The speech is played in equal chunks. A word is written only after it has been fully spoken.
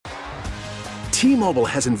T-Mobile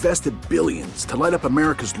has invested billions to light up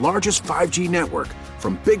America's largest 5G network,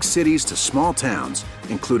 from big cities to small towns,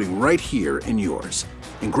 including right here in yours.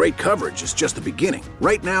 And great coverage is just the beginning.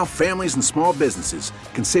 Right now, families and small businesses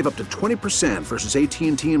can save up to 20% versus AT&T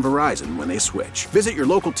and Verizon when they switch. Visit your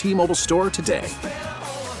local T-Mobile store today.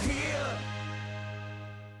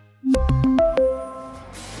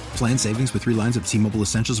 Plan savings with 3 lines of T-Mobile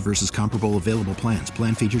Essentials versus comparable available plans.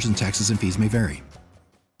 Plan features and taxes and fees may vary.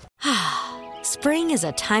 Spring is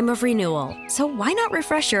a time of renewal, so why not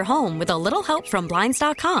refresh your home with a little help from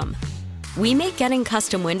Blinds.com? We make getting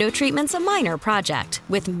custom window treatments a minor project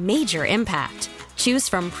with major impact. Choose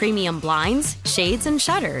from premium blinds, shades, and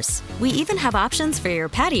shutters. We even have options for your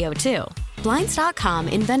patio, too. Blinds.com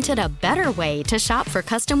invented a better way to shop for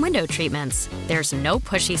custom window treatments. There's no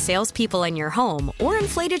pushy salespeople in your home or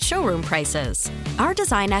inflated showroom prices. Our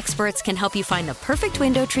design experts can help you find the perfect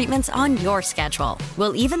window treatments on your schedule.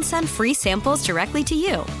 We'll even send free samples directly to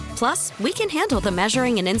you. Plus, we can handle the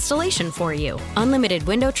measuring and installation for you. Unlimited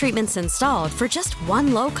window treatments installed for just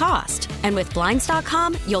one low cost. And with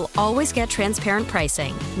Blinds.com, you'll always get transparent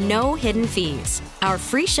pricing. No hidden fees. Our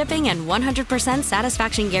free shipping and 100%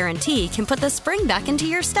 satisfaction guarantee can put the spring back into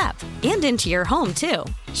your step and into your home, too.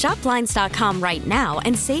 Shop Blinds.com right now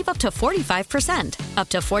and save up to 45%. Up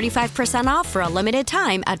to 45% off for a limited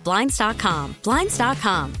time at Blinds.com.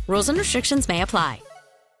 Blinds.com. Rules and restrictions may apply.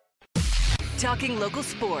 Talking local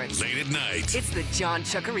sports. Late at night. It's the John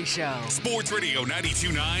Chuckery Show. Sports Radio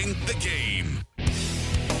 92.9, The Game.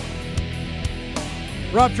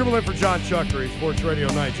 Rob Trimble in for John Chuckery, Sports Radio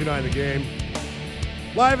 92.9, The Game.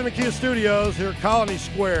 Live in the Kia Studios here at Colony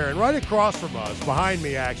Square. And right across from us, behind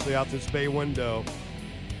me actually, out this bay window,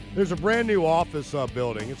 there's a brand new office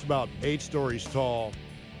building. It's about 8 stories tall.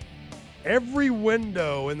 Every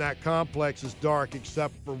window in that complex is dark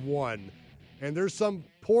except for one. And there's some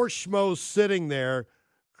poor schmo sitting there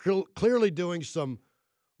clearly doing some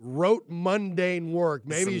rote, mundane work.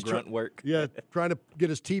 Maybe some he's grunt work. Yeah, trying to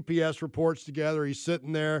get his TPS reports together. He's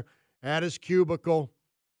sitting there at his cubicle.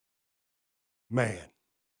 Man.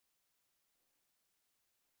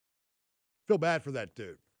 Feel bad for that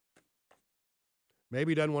dude.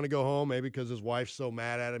 Maybe he doesn't want to go home. Maybe because his wife's so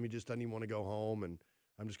mad at him, he just doesn't even want to go home. And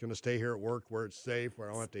I'm just going to stay here at work where it's safe, where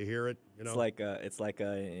I don't have to hear it. You know, it's like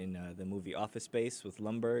in the movie Office Space with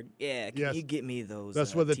Lumbergh. Yeah, can you get me those?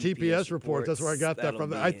 That's where the TPS reports. That's where I got that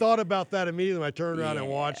from. I thought about that immediately when I turned around and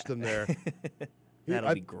watched them there.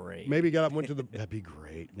 That'll be great. Maybe he got up and went to the. That'd be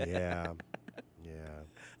great. Yeah, yeah.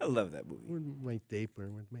 I love that movie. Where's my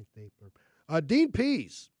stapler? Dean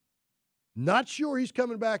Pease. Not sure he's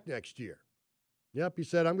coming back next year. Yep, he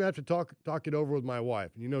said, I'm going to have to talk it over with my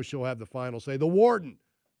wife. And you know she'll have the final say. The warden,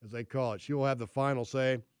 as they call it. She will have the final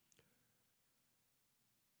say.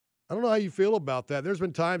 I don't know how you feel about that. There's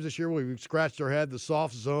been times this year where we've scratched our head, the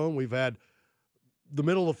soft zone. We've had the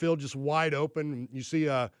middle of the field just wide open. You see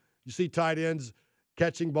tight ends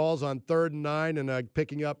catching balls on 3rd and 9 and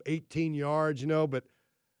picking up 18 yards, but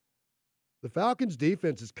the Falcons'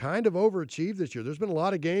 defense has kind of overachieved this year. There's been a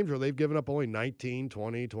lot of games where they've given up only 19,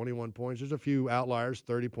 20, 21 points. There's a few outliers,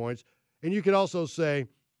 30 points. And you could also say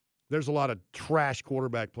there's a lot of trash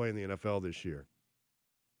quarterback play in the NFL this year.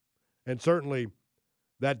 And certainly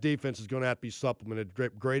that defense is going to have to be supplemented.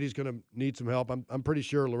 Grady's going to need some help. I'm pretty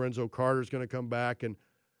sure Lorenzo Carter's going to come back. And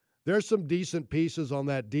there's some decent pieces on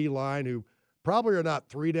that D-line who probably are not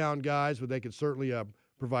 3-down guys, but they can certainly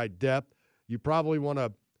provide depth. You probably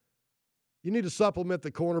You need to supplement the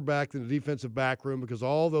cornerback in the defensive back room because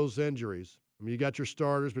all those injuries. I mean, you got your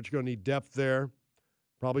starters, but you're going to need depth there.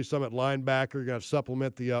 Probably some at linebacker. You're going to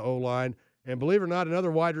supplement the O-line. And believe it or not,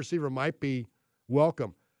 another wide receiver might be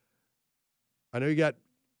welcome. I know you got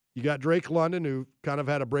Drake London, who kind of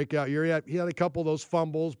had a breakout year. He had a couple of those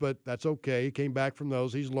fumbles, but that's okay. He came back from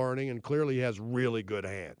those. He's learning, and clearly he has really good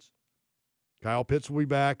hands. Kyle Pitts will be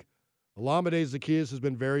back. Olamide Zaccheaus has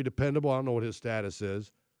been very dependable. I don't know what his status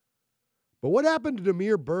is. But what happened to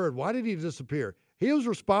Damiere Byrd? Why did he disappear? He was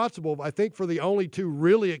responsible, I think, for the only 2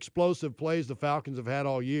 really explosive plays the Falcons have had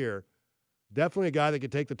all year. Definitely a guy that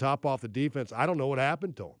could take the top off the defense. I don't know what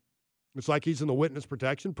happened to him. It's like he's in the witness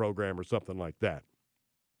protection program or something like that.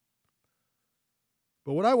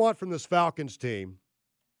 But what I want from this Falcons team,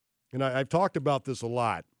 and I've talked about this a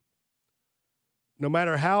lot, no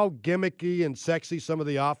matter how gimmicky and sexy some of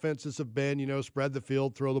the offenses have been, spread the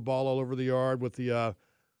field, throw the ball all over the yard with the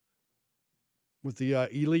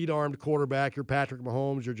elite armed quarterback, your Patrick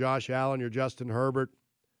Mahomes, your Josh Allen, your Justin Herbert.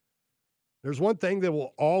 There's one thing that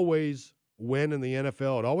will always win in the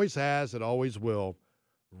NFL. It always has. It always will.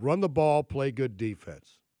 Run the ball, play good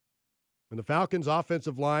defense. And the Falcons'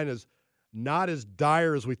 offensive line has not as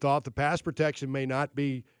dire as we thought. The pass protection may not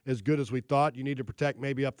be as good as we thought. You need to protect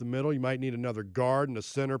maybe up the middle. You might need another guard and a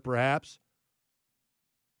center perhaps.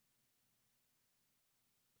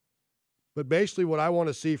 But basically what I want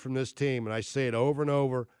to see from this team, and I say it over and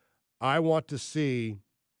over, I want to see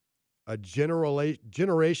a generationally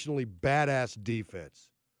badass defense.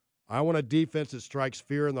 I want a defense that strikes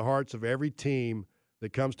fear in the hearts of every team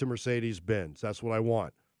that comes to Mercedes-Benz. That's what I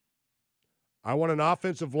want. I want an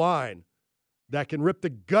offensive line that can rip the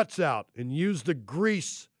guts out and use the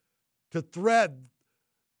grease to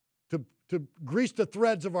grease the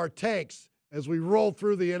threads of our tanks as we roll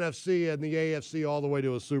through the NFC and the AFC all the way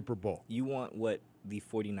to a Super Bowl. You want what the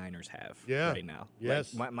 49ers have right now.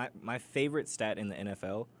 Yes. Like my favorite stat in the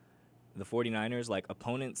NFL, the 49ers, like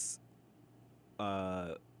opponents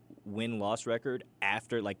win-loss record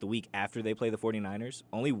after, like the week after they play the 49ers.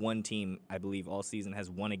 Only one team, I believe, all season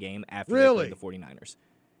has won a game after they play the 49ers.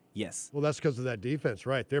 Yes. Well, that's because of that defense,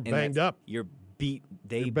 right? They're banged up. You're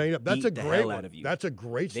banged up. That's a great one. Out of you. That's a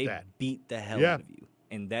great stat. They beat the hell out of you.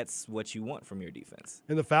 And that's what you want from your defense.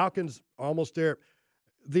 And the Falcons, almost there.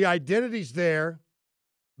 The identity's there.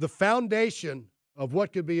 The foundation of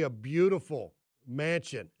what could be a beautiful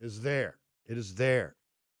mansion is there. It is there.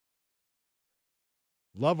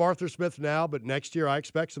 Love Arthur Smith now, but next year I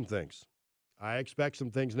expect some things. I expect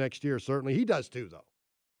some things next year, certainly. He does too, though.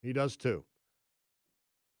 He does too.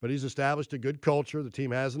 But he's established a good culture. The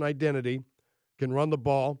team has an identity, can run the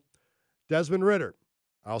ball. Desmond Ridder.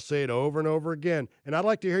 I'll say it over and over again. And I'd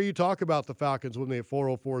like to hear you talk about the Falcons with me at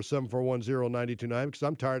 404-741-0929 because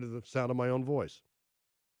I'm tired of the sound of my own voice.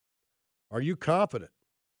 Are you confident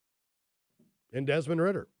in Desmond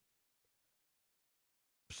Ridder?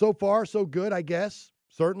 So far, so good, I guess,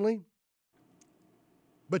 certainly.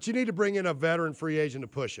 But you need to bring in a veteran free agent to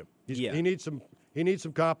push him. He needs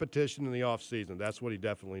some competition in the offseason. That's what he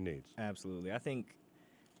definitely needs. Absolutely. I think,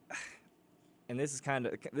 and this is kind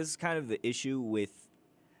of the issue with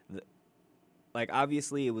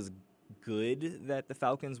obviously it was good that the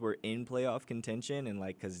Falcons were in playoff contention and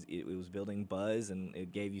because it was building buzz and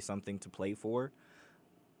it gave you something to play for,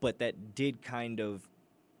 but that did kind of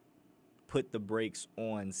put the brakes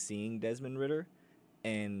on seeing Desmond Ridder,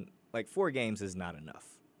 and 4 games is not enough,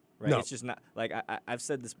 right? No. It's just not I've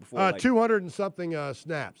said this before. 200 and something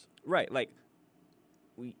snaps. Right,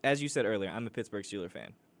 as you said earlier, I'm a Pittsburgh Steelers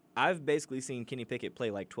fan. I've basically seen Kenny Pickett play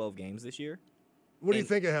 12 games this year. What do you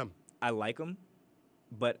think of him? I like him,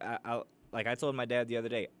 but I told my dad the other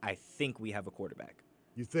day, I think we have a quarterback.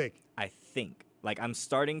 You think? I think. I'm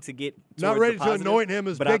starting to get not ready to anoint him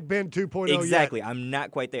as Big Ben 2.0 exactly. yet. I'm not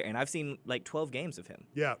quite there, and I've seen 12 games of him.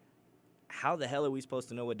 Yeah. How the hell are we supposed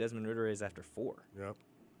to know what Desmond Ridder is after 4? Yeah.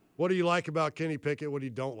 What do you like about Kenny Pickett? What do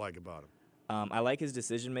you don't like about him? I like his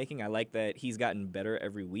decision making. I like that he's gotten better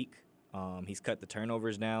every week. He's cut the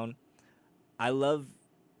turnovers down.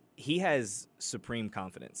 He has supreme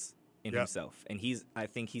confidence in himself, and I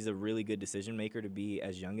think he's a really good decision maker to be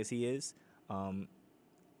as young as he is.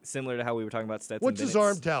 Similar to how we were talking about Stetson What's Bennett's. his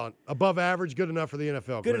arm talent? Above average, good enough for the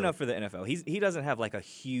NFL. Good enough for the NFL. He doesn't have a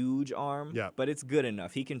huge arm, but it's good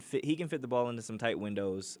enough. He can fit the ball into some tight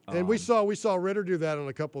windows. And we saw Ridder do that on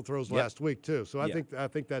a couple of throws last week too. So I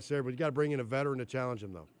think that's there. But you got to bring in a veteran to challenge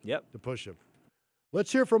him though. Yep. To push him.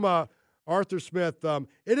 Let's hear from Arthur Smith.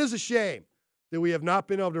 It is a shame that we have not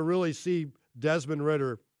been able to really see Desmond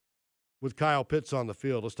Ridder with Kyle Pitts on the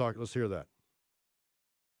field. Let's hear that.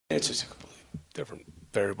 It's just a completely different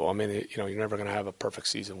variable. I mean, you're never going to have a perfect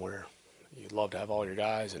season where you'd love to have all your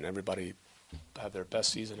guys and everybody have their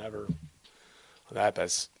best season ever.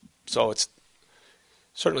 So it's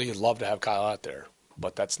certainly you'd love to have Kyle out there,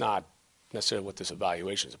 but that's not necessarily what this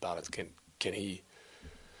evaluation is about. It's can he,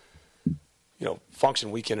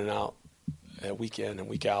 function week in and out, week in and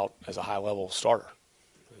week out as a high level starter,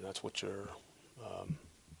 and that's what you're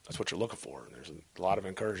looking for. And there's a lot of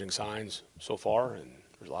encouraging signs so far, and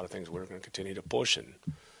there's a lot of things we're going to continue to push. And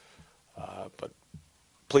but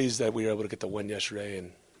pleased that we were able to get the win yesterday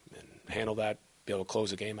and handle that, be able to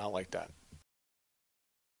close the game out like that.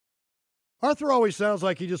 Arthur always sounds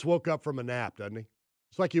like he just woke up from a nap, doesn't he?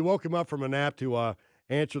 It's like you woke him up from a nap to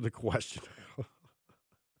answer the question.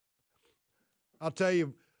 I'll tell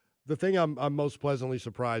you, the thing I'm most pleasantly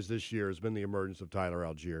surprised this year has been the emergence of Tyler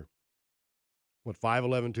Algier.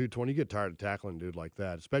 5'11", 220, you get tired of tackling a dude like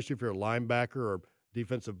that, especially if you're a linebacker or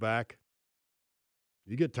defensive back.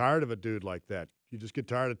 You get tired of a dude like that. You just get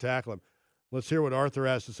tired of tackling him. Let's hear what Arthur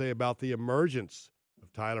has to say about the emergence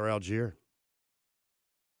of Tyler Algier.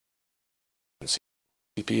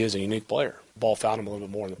 CP is a unique player. Ball found him a little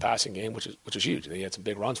bit more in the passing game, which is huge. He had some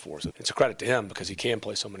big runs for us. It's a credit to him because he can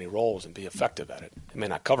play so many roles and be effective at it. It may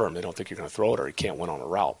not cover him. They don't think you're going to throw it or he can't win on a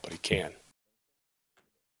route, but he can.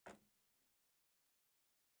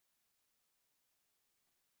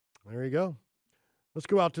 There you go. Let's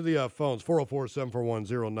go out to the phones,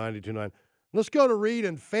 404-741-0929. Let's go to Reed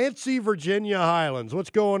in fancy Virginia Highlands. What's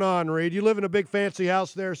going on, Reed? You live in a big fancy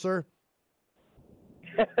house there, sir?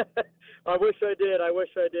 I wish I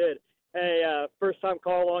did. Hey, first-time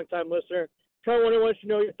call, long-time listener. Kind of wants to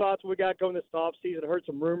know your thoughts what we got going this offseason. I heard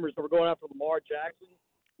some rumors that we're going after Lamar Jackson.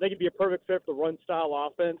 They could be a perfect fit for the run-style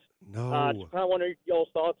offense. No. Just kind of wonder y'all's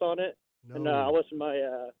thoughts on it. No. And I'll listen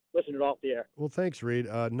to it off the air. Well, thanks, Reed.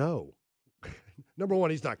 No. Number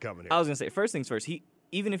one, he's not coming here. I was going to say, first things first,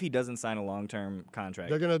 even if he doesn't sign a long-term contract,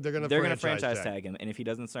 they're gonna franchise tag him. And if he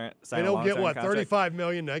doesn't sign and a long-term he'll contract, get $35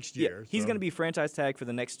 million next year. Yeah, he's going to be franchise tagged for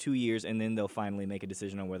the next 2 years, and then they'll finally make a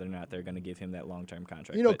decision on whether or not they're going to give him that long-term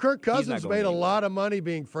contract. You know, but Kirk Cousins made a lot of money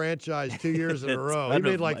being franchised 2 years in a row. He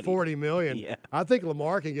made like $40 million. Yeah. I think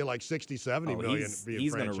Lamar can get like $60, $70 million being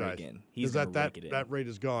he's franchised. Going to rake in. Because that rate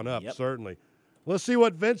has gone up, Yep. certainly. Let's see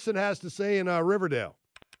what Vincent has to say in Riverdale.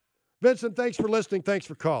 Vincent, thanks for listening. Thanks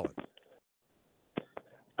for calling.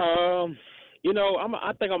 I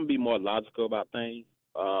think I'm gonna be more logical about things.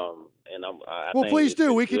 Please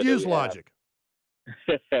do. We could use logic.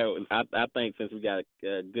 I think since we got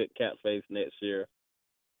a good cap space next year,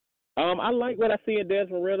 I like what I see in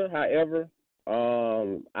Desmond Ridder. However,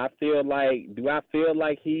 I feel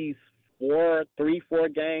like he's 4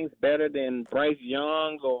 games better than Bryce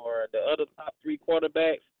Young or the other top 3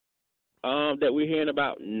 quarterbacks that we're hearing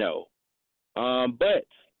about? No. But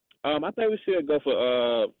I think we should go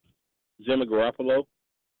for Jimmy Garoppolo.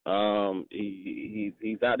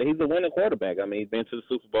 He's out there. He's a winning quarterback. I mean, he's been to the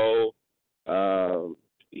Super Bowl.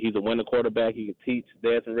 He's a winning quarterback. He can teach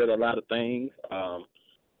Desmond Ridder a lot of things.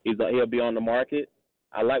 He'll be on the market.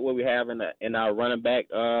 I like what we have in our running back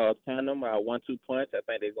tandem, our 1-2 punch. I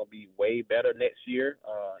think they're going to be way better next year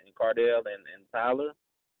in Cardell and Tyler.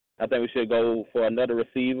 I think we should go for another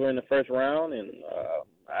receiver in the first round, and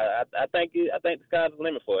I think the sky's the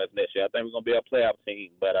limit for us next year. I think we're going to be a playoff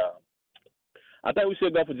team, but I think we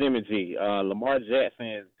should go for Jimmy G. Lamar Jackson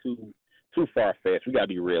is too far-fetched. We got to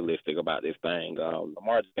be realistic about this thing.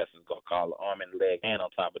 Lamar Jackson's going to call an arm and leg, and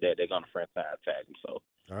on top of that, they're going to franchise tag him. So,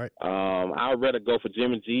 all right. I'd rather go for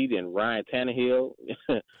Jimmy G than Ryan Tannehill.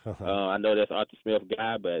 I know that's Arthur Smith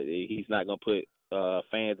guy, but he's not going to put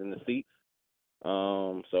fans in the seats.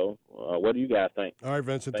 What do you guys think? All right,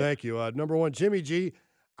 Vincent, thank you. Number one, Jimmy G,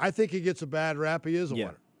 I think he gets a bad rap. He is a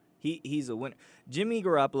winner. He's a winner. Jimmy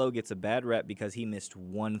Garoppolo gets a bad rap because he missed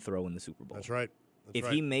one throw in the Super Bowl. That's right. If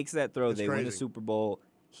he makes that throw, they win the crazy. Super Bowl.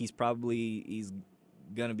 He's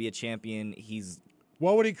going to be a champion.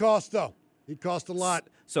 What would he cost, though? He'd cost a lot.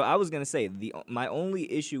 So I was going to say, my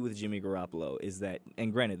only issue with Jimmy Garoppolo is that,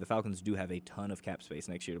 and granted, the Falcons do have a ton of cap space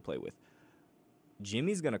next year to play with.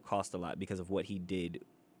 Jimmy's going to cost a lot because of what he did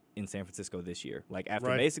in San Francisco this year. Like,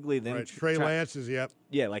 after basically them... Trey Lance is,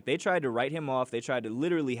 Yeah, like, they tried to write him off. They tried to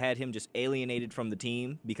literally had him just alienated from the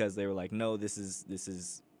team because they were like, no, this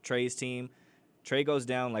is Trey's team. Trey goes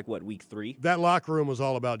down, week 3? That locker room was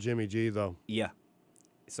all about Jimmy G, though. Yeah.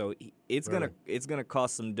 So it's gonna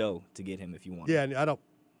cost some dough to get him if you want. Yeah, and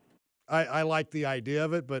I like the idea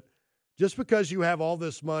of it, but just because you have all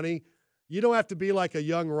this money, you don't have to be like a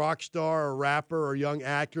young rock star or rapper or young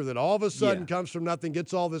actor that all of a sudden comes from nothing,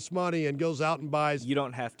 gets all this money, and goes out and buys. You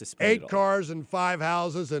don't have to spend 8 cars and 5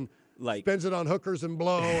 houses and spends it on hookers and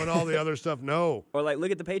blow and all the other stuff. No. Or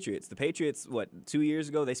look at the Patriots. The Patriots, 2 years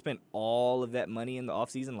ago, they spent all of that money in the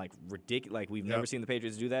offseason, ridiculous. We've never seen the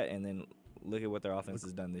Patriots do that, and then look at what their offense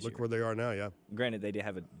has done this year. Look where they are now, yeah. Granted, they did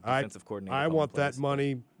have a defensive coordinator. I want that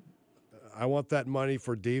money. I want that money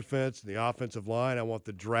for defense, the offensive line. I want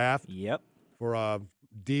the draft. Yep. For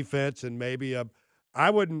defense and maybe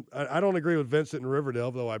I don't agree with Vincent in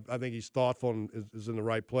Riverdale, though I think he's thoughtful and is in the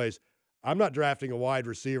right place. I'm not drafting a wide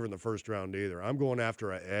receiver in the first round either. I'm going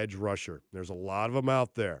after an edge rusher. There's a lot of them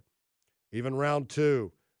out there. Even round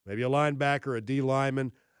 2, maybe a linebacker, a D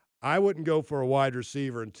lineman. I wouldn't go for a wide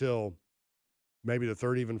receiver until maybe the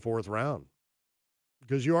 3rd, even 4th round,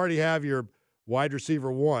 because you already have your wide receiver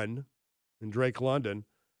 1 in Drake London,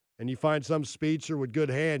 and you find some speedster with good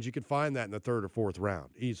hands, you could find that in the 3rd or 4th round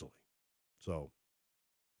easily. So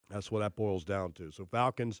that's what that boils down to. So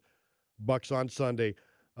Falcons, Bucks on Sunday.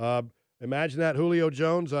 Imagine that. Julio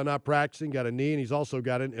Jones not practicing, got a knee, and he's also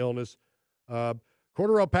got an illness.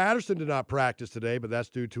 Cordarrelle Patterson did not practice today, but that's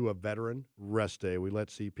due to a veteran rest day. We let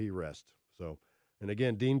CP rest. So, and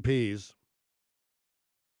again, Dean Pease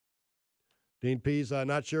Dean Pease,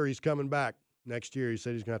 not sure he's coming back next year. He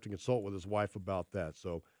said he's going to have to consult with his wife about that.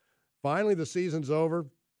 So finally the season's over,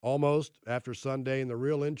 almost, after Sunday, and the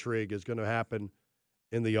real intrigue is going to happen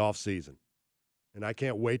in the offseason. And I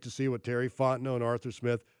can't wait to see what Terry Fontenot and Arthur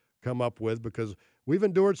Smith come up with, because we've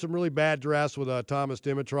endured some really bad drafts with Thomas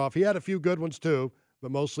Dimitroff. He had a few good ones too,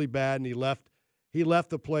 but mostly bad, and he left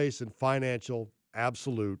the place in financial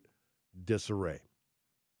absolute disarray.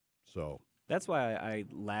 So that's why I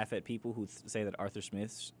laugh at people who say that Arthur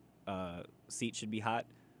Smith's seat should be hot.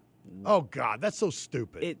 Oh God, that's so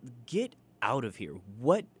stupid. Get out of here.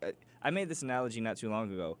 What? I made this analogy not too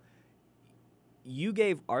long ago. You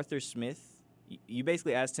gave Arthur Smith, you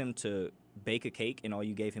basically asked him to bake a cake, and all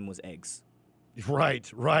you gave him was eggs.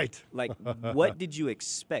 Right. Like, what did you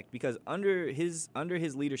expect? Because under his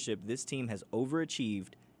leadership, this team has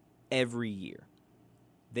overachieved every year.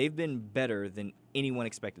 They've been better than anyone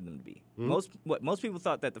expected them to be. Mm-hmm. Most people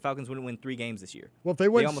thought that the Falcons wouldn't win 3 games this year. Well, if they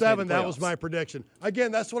win almost made the 7, that was playoffs. my prediction.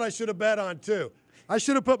 Again, that's what I should have bet on too. I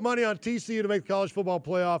should have put money on TCU to make the college football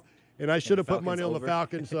playoff, and I should have put money on the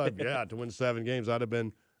Falcons. To win 7 games, I'd have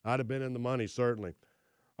been in the money, certainly.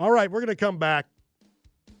 All right, we're going to come back.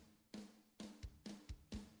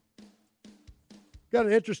 Got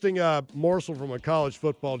an interesting morsel from a college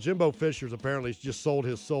football. Jimbo Fisher's apparently just sold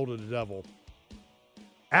his soul to the devil.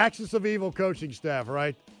 Axis of Evil coaching staff,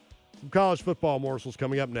 right? Some college football morsels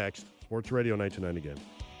coming up next. Sports Radio 929 again.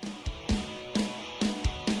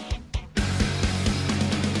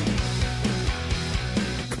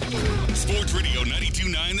 Sports Radio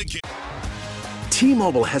 92.9 The Game.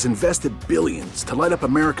 T-Mobile has invested billions to light up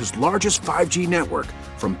America's largest 5G network,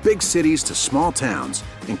 from big cities to small towns,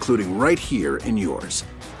 including right here in yours.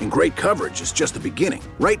 And great coverage is just the beginning.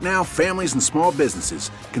 Right now, families and small businesses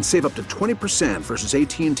can save up to 20% versus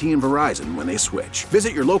AT&T and Verizon when they switch.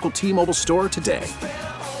 Visit your local T-Mobile store today.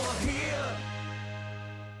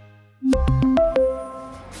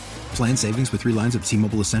 Plan savings with 3 lines of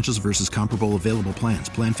T-Mobile Essentials versus comparable available plans.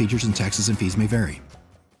 Plan features and taxes and fees may vary.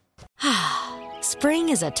 Spring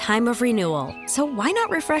is a time of renewal, so why not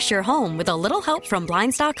refresh your home with a little help from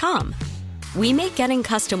Blinds.com? We make getting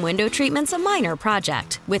custom window treatments a minor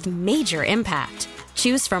project with major impact.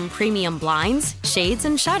 Choose from premium blinds, shades,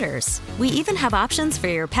 and shutters. We even have options for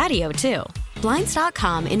your patio, too.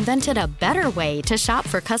 Blinds.com invented a better way to shop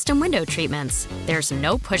for custom window treatments. There's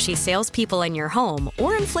no pushy salespeople in your home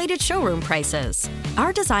or inflated showroom prices.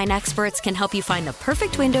 Our design experts can help you find the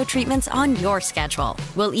perfect window treatments on your schedule.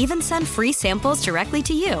 We'll even send free samples directly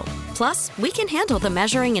to you. Plus, we can handle the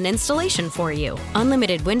measuring and installation for you.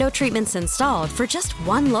 Unlimited window treatments installed for just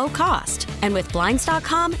one low cost. And with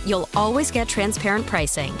Blinds.com, you'll always get transparent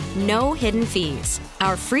pricing. No hidden fees.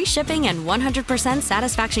 Our free shipping and 100%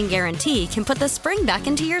 satisfaction guarantee can put the spring back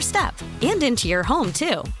into your step and into your home,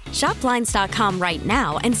 too. Shop Blinds.com right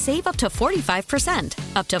now and save up to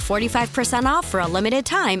 45%. Up to 45% off for a limited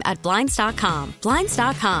time at Blinds.com.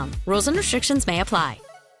 Blinds.com. Rules and restrictions may apply.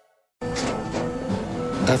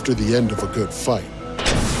 After the end of a good fight,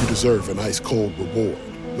 you deserve an ice-cold reward.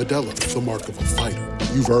 Modelo is the mark of a fighter.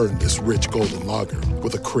 You've earned this rich golden lager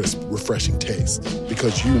with a crisp, refreshing taste.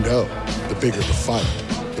 Because you know, the bigger the fight,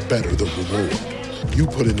 the better the reward. You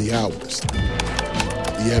put in the hours,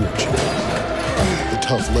 the energy, the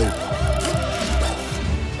tough labor.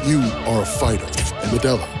 You are a fighter, and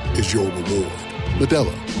Modelo is your reward.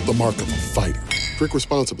 Modelo, the mark of a fighter. Drink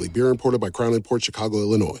responsibly. Beer imported by Crown Imports, Chicago,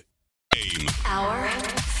 Illinois. Our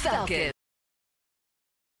Falcon.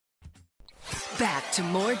 Back to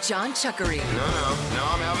more John Chuckery. No,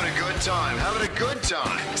 I'm having a good time. Having a good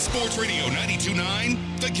time. Sports Radio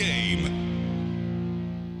 92.9 The Game.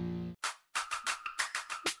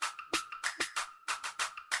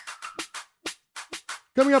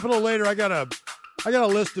 Coming up a little later, I got a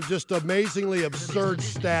list of just amazingly absurd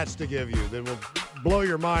stats to give you that will blow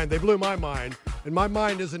your mind. They blew my mind, and my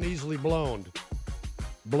mind isn't easily blown.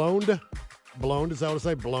 Blown? Blown? Is that what I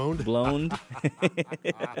say? Blown? Blown.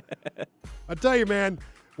 I tell you, man,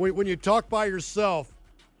 when you talk by yourself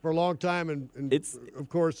for a long time, and it's, of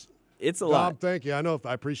course, it's a Tom, lot. Thank you. I know.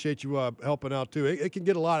 I appreciate you helping out too. It can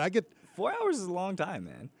get a lot. 4 hours is a long time,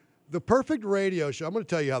 man. The perfect radio show. I'm going to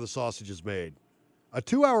tell you how the sausage is made. A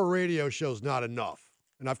 2-hour radio show is not enough,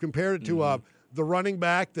 and I've compared it to the running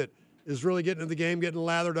back that is really getting in the game, getting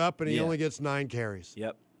lathered up, and he only gets 9 carries.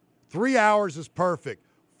 Yep. 3 hours is perfect.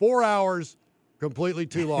 4 hours, completely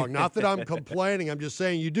too long. Not that I'm complaining. I'm just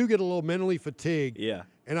saying you do get a little mentally fatigued. Yeah.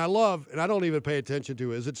 And I love, and I don't even pay attention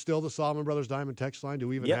to, is it still the Solomon Brothers Diamond text line? Do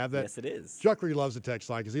we even have that? Yes, it is. Chuckery loves the text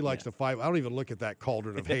line because he likes to fight. I don't even look at that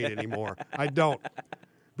cauldron of hate anymore. I don't.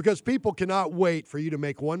 Because people cannot wait for you to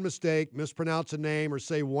make one mistake, mispronounce a name, or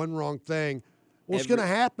say one wrong thing What's going to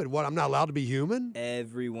happen? What, I'm not allowed to be human?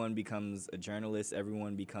 Everyone becomes a journalist.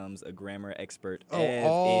 Everyone becomes a grammar expert.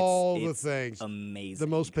 All the it's things. Amazing. The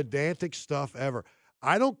most pedantic stuff ever.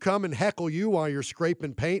 I don't come and heckle you while you're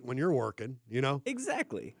scraping paint when you're working, you know?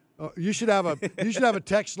 Exactly. You should have a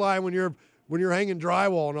text line when you're hanging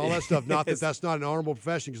drywall and all that stuff. Not that that's not an honorable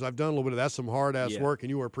profession, because I've done a little bit of that, some hard-ass work, and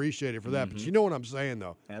you were appreciated for that. But you know what I'm saying,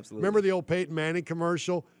 though. Absolutely. Remember the old Peyton Manning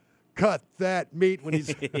commercial? Cut that meat when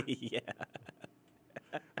he's – Yeah.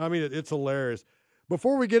 I mean, it's hilarious.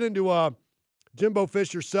 Before we get into Jimbo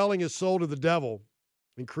Fisher selling his soul to the devil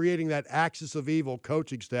and creating that axis of evil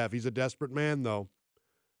coaching staff, he's a desperate man, though,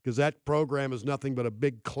 because that program is nothing but a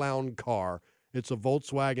big clown car. It's a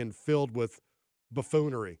Volkswagen filled with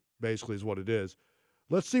buffoonery, basically, is what it is.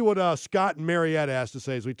 Let's see what Scott and Marietta has to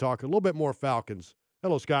say as we talk a little bit more Falcons.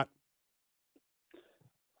 Hello, Scott.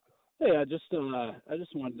 Hey, I just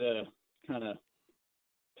wanted to kind of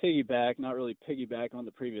piggyback, not really piggyback on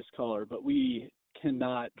the previous caller, but we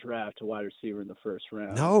cannot draft a wide receiver in the first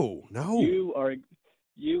round. No. You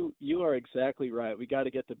are exactly right. We got to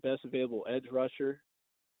get the best available edge rusher,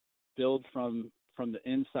 build from the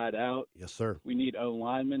inside out. Yes, sir. We need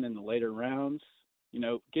O-linemen in the later rounds. You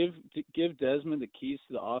know, give Desmond the keys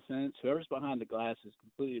to the offense. Whoever's behind the glass is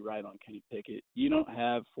completely right on Kenny Pickett. You don't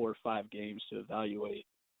have 4 or 5 games to evaluate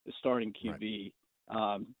the starting QB.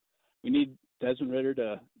 Right. We need Desmond Ridder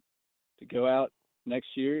to go out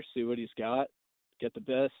next year, see what he's got, get the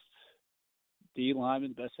best D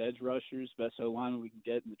linemen, best edge rushers, best O linemen we can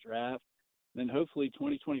get in the draft. And then hopefully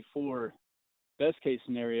 2024, best case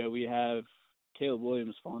scenario, we have Caleb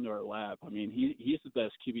Williams fall into our lap. I mean, he's the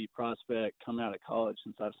best QB prospect coming out of college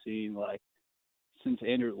since I've seen, since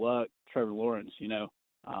Andrew Luck, Trevor Lawrence, you know.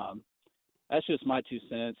 That's just my 2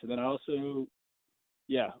 cents. And then I also,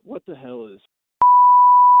 what the hell is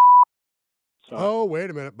Sorry. Oh, wait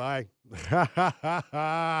a minute. Bye.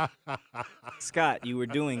 Scott, you were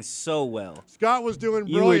doing so well. Scott was doing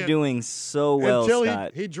brilliant. You were doing so well, until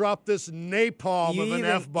Scott. he dropped this napalm of an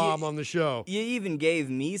F-bomb on the show. You even gave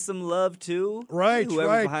me some love, too. Right,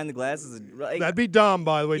 Whoever's behind the glass is That'd be Dom,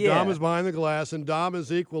 by the way. Yeah. Dom is behind the glass, and Dom is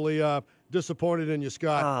equally disappointed in you,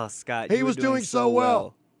 Scott. Oh, Scott, he was doing so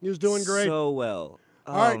well. He was doing great. So well.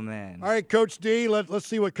 Oh, all right, man. All right, Coach D, let's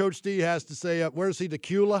see what Coach D has to say. Where's he,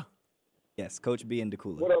 Decula? Yes, Coach B and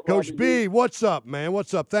Decula. What up, Coach B, what's up, man?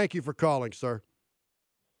 What's up? Thank you for calling, sir.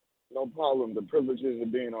 No problem. The privileges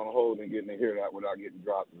of being on hold and getting to hear that without getting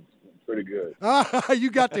dropped is pretty good. You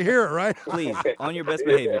got to hear it, right? Please, on your best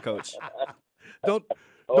behavior, Coach. Don't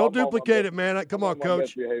duplicate it, man. Come on,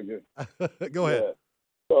 Coach. Go ahead. Yeah.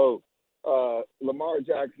 So, Lamar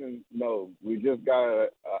Jackson, no. We just got a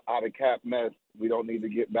out of cap mess. We don't need to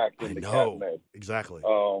get back in the cap mess. Exactly.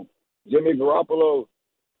 Jimmy Garoppolo,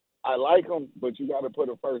 I like him, but you got to put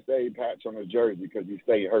a first aid patch on his jersey because he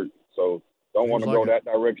stay hurt. So don't want to go that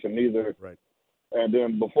direction either. Right. And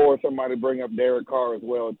then before somebody bring up Derek Carr as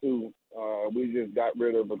well too, we just got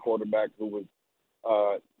rid of a quarterback who was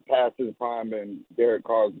past his prime, and Derek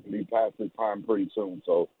Carr's going to be past his prime pretty soon.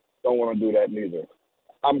 So don't want to do that neither.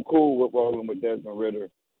 I'm cool with rolling with Desmond Ridder.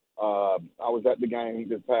 I was at the game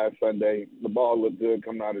this past Sunday. The ball looked good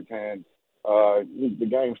coming out of his hand. The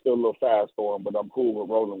game's still a little fast for him, but I'm cool with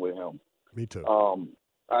rolling with him. Me too.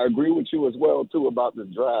 I agree with you as well, too, about the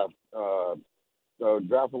draft.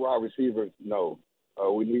 Draft a wide receiver, no.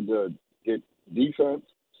 We need to get defense,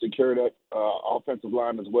 secure that offensive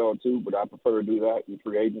line as well, too, but I prefer to do that in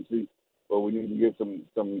free agency. But we need to get some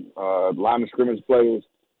line of scrimmage players.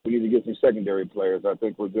 We need to get some secondary players. I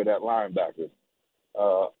think we're good at linebackers.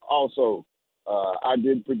 Also, I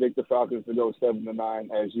did predict the Falcons to go 7-9,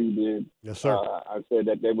 as you did. Yes, sir. I said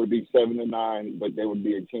that they would be 7-9, but they would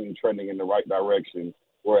be a team trending in the right direction,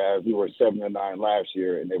 whereas we were 7-9 last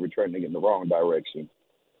year and they were trending in the wrong direction.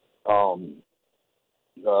 And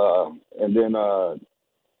then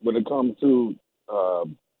when it comes to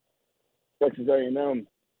Texas A&M,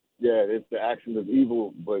 yeah, it's the actions of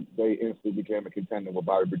evil, but they instantly became a contender with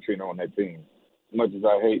Bobby Petrino on that team. As much as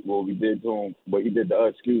I hate what we did to him, what he did to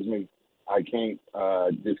us, I can't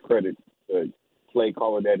discredit the play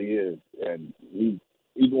caller that he is. And he,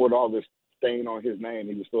 even with all this stain on his name,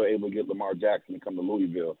 he was still able to get Lamar Jackson to come to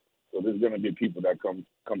Louisville. So there's going to be people that come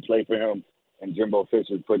play for him, and Jimbo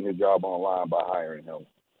Fisher's putting his job on the line by hiring him.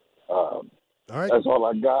 All right. That's all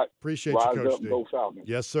I got. Appreciate Rise you, Coach up, D. go Falcons.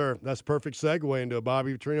 Yes, sir. That's a perfect segue into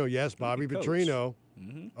Bobby Petrino. Yes, Bobby Petrino.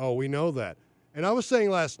 Mm-hmm. Oh, we know that. And I was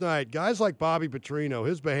saying last night, guys like Bobby Petrino,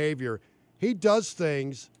 his behavior, he does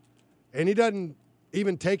things, and he doesn't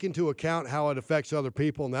even take into account how it affects other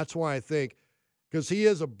people. And that's why I think, because he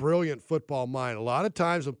is a brilliant football mind. A lot of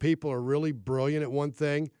times when people are really brilliant at one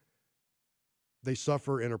thing, they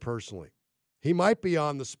suffer interpersonally. He might be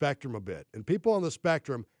on the spectrum a bit, and people on the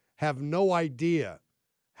spectrum have no idea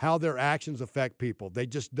how their actions affect people. They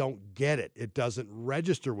just don't get it. It doesn't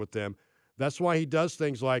register with them. That's why he does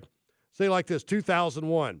things like, say like this,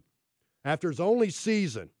 2001, after his only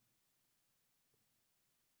season,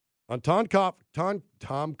 on Tom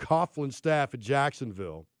Coughlin's staff at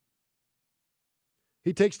Jacksonville,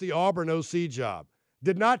 he takes the Auburn OC job.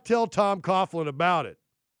 Did not tell Tom Coughlin about it.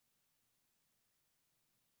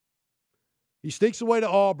 He sneaks away to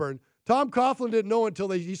Auburn. Tom Coughlin didn't know until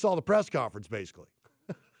he saw the press conference, basically.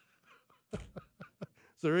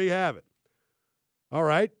 So there you have it. All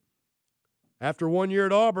right. After 1 year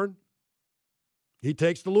at Auburn, he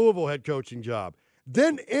takes the Louisville head coaching job.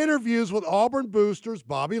 Then interviews with Auburn boosters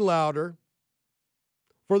Bobby Louder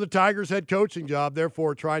for the Tigers head coaching job,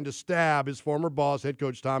 therefore trying to stab his former boss, head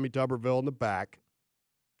coach Tommy Tuberville, in the back,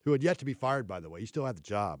 who had yet to be fired, by the way. He still had the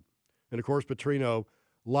job. And, of course, Petrino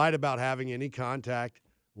lied about having any contact,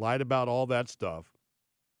 lied about all that stuff.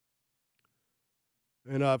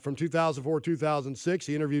 And from 2004 to 2006,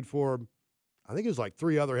 he interviewed for, I think it was like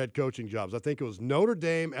 3 other head coaching jobs. I think it was Notre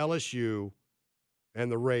Dame, LSU,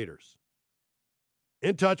 and the Raiders.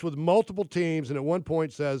 In touch with multiple teams, and at one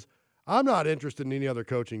point says, I'm not interested in any other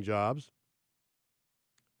coaching jobs.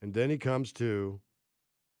 And then he comes to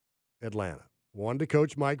Atlanta. Wanted to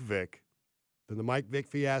coach Mike Vick. Then the Mike Vick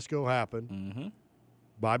fiasco happened. Mm-hmm.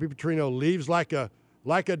 Bobby Petrino leaves like a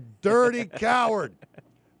dirty coward.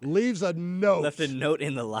 Leaves a note. Left a note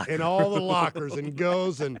in the locker. In all the lockers and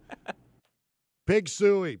goes and Pig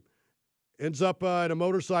Suey ends up in a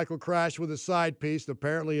motorcycle crash with his side piece.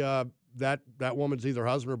 Apparently that woman's either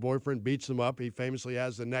husband or boyfriend beats him up. He famously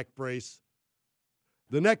has the neck brace.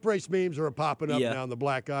 The neck brace memes are popping up now, the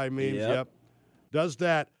black eye memes. Yep. Does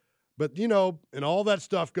that. But, and all that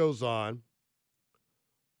stuff goes on.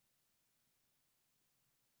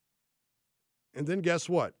 And then guess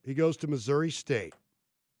what? He goes to Missouri State.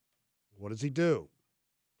 What does he do?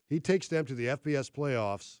 He takes them to the FBS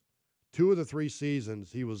playoffs 2 of the 3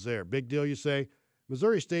 seasons he was there. Big deal, you say?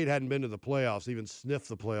 Missouri State hadn't been to the playoffs, even sniffed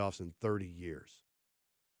the playoffs in 30 years.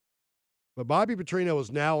 But Bobby Petrino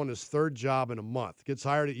is now on his 3rd job in a month. Gets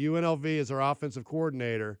hired at UNLV as their offensive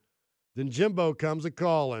coordinator. Then Jimbo comes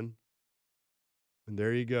a-calling. And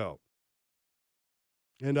there you go.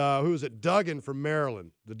 And who is it? Duggan from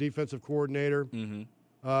Maryland, the defensive coordinator.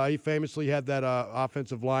 Mm-hmm. He famously had that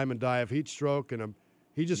offensive lineman die of heat stroke, and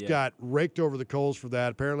he just got raked over the coals for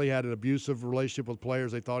that. Apparently had an abusive relationship with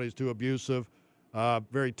players. They thought he was too abusive.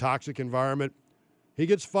 Very toxic environment. He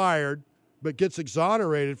gets fired, but gets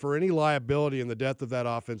exonerated for any liability in the death of that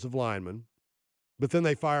offensive lineman. But then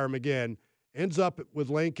they fire him again. Ends up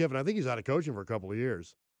with Lane Kiffin. I think he's out of coaching for a couple of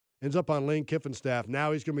years. Ends up on Lane Kiffin's staff.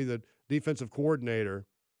 Now he's going to be the defensive coordinator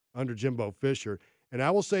under Jimbo Fisher. And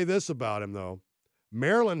I will say this about him, though.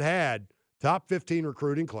 Maryland had top 15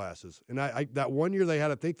 recruiting classes. And I that 1 year they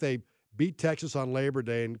had, I think they beat Texas on Labor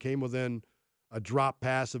Day and came within a drop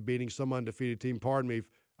pass of beating some undefeated team. Pardon me,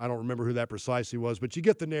 I don't remember who that precisely was. But you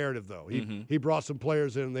get the narrative, though. He brought some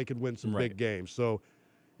players in and they could win some big games. So,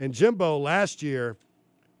 and Jimbo last year,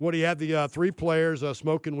 he had the 3 players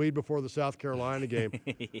smoking weed before the South Carolina game.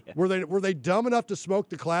 Were they dumb enough to smoke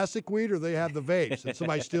the classic weed, or they had the vapes? And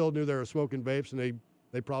somebody still knew they were smoking vapes, and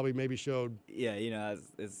they probably maybe showed. Yeah,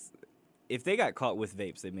 it's if they got caught with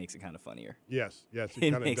vapes, it makes it kind of funnier. Yes, it It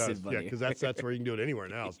kind of makes does. it funnier. Yeah, because that's where you can do it anywhere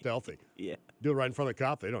now. It's stealthy. Yeah, do it right in front of the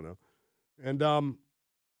cop. They don't know. And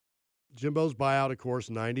Jimbo's buyout, of course,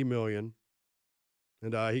 $90 million.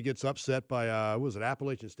 And he gets upset by,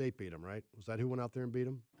 Appalachian State beat him, right? Was that who went out there and beat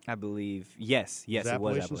him? I believe. Yes, it was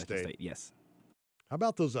Appalachian State. Yes. How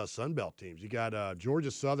about those Sun Belt teams? You got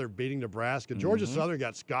Georgia Southern beating Nebraska. Georgia Southern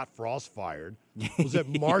got Scott Frost fired. Was it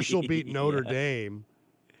Marshall beat Notre Dame?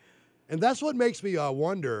 And that's what makes me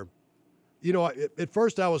wonder. At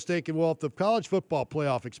first I was thinking, well, if the college football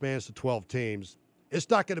playoff expands to 12 teams, it's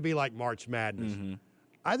not going to be like March Madness.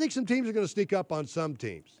 I think some teams are going to sneak up on some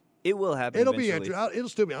teams. It will happen. It'll eventually. be interesting. It'll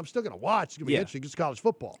still be. I'm still going to watch. It's going to be interesting. It's college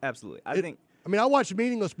football. Absolutely. I watched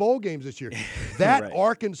meaningless bowl games this year. That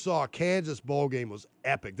Arkansas-Kansas bowl game was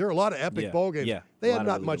epic. There are a lot of epic bowl games. Yeah. They had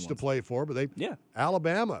not much to play for, but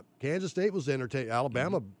Alabama, Kansas State was entertaining.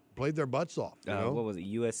 Alabama played their butts off. What was it?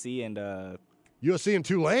 USC and USC and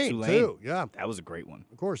Tulane too. Yeah, that was a great one.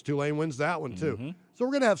 Of course, Tulane wins that one too. So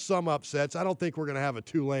we're going to have some upsets. I don't think we're going to have a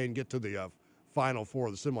Tulane get to the Final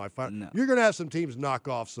Four, the semifinal. No. You're going to have some teams knock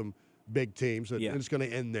off some big teams, and it's going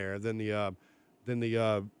to end there. Then the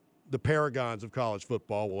paragons of college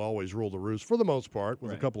football will always rule the roost for the most part,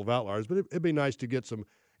 with a couple of outliers. But it'd be nice to get some.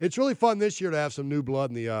 It's really fun this year to have some new blood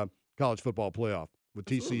in the college football playoff.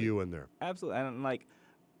 with Absolutely. TCU in there. Absolutely. And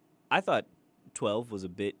I thought 12 was a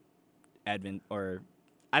bit I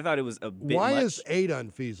thought it was a bit Why much. is 8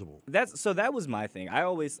 unfeasible? That was my thing. I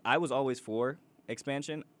was always for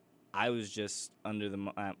expansion. I was just under the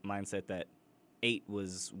mindset that 8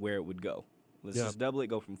 was where it would go. Let's just double it,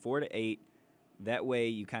 go from 4 to 8. That way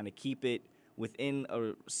you kind of keep it within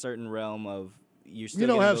a certain realm of you're still. You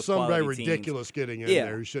don't getting have those some guy quality ridiculous teams. getting in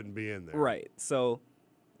there who shouldn't be in there. Right. So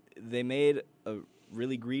they made a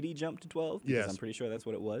really greedy jump to 12 because Yes. I'm pretty sure that's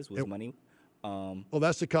what it was money. Well,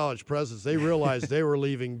 that's the college presidents. They realized they were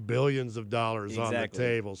leaving billions of dollars on the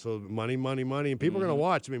table. So money, money, money. And people are going to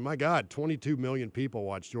watch. I mean, my God, 22 million people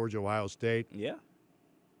watch Georgia, Ohio State. Yeah.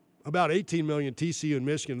 About 18 million TCU and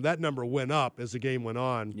Michigan. That number went up as the game went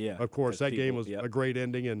on. Yeah. Of course, that game was yep. a great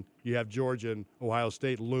ending, and you have Georgia and Ohio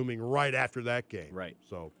State looming right after that game. Right.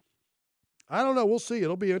 So I don't know. We'll see.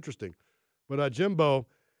 It'll be interesting. But Jimbo,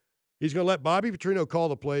 he's going to let Bobby Petrino call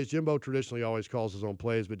the plays. Jimbo traditionally always calls his own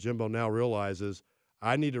plays, but Jimbo now realizes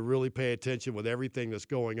I need to really pay attention with everything that's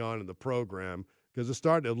going on in the program because it's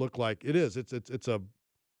starting to look like it is. It's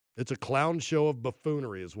a clown show of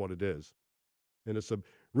buffoonery is what it is. And it's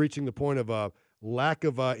reaching the point of lack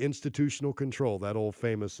of institutional control, that old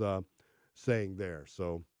famous saying there.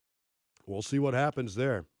 So we'll see what happens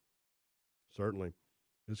there. Certainly.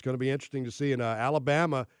 It's going to be interesting to see. In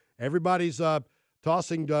Alabama, everybody's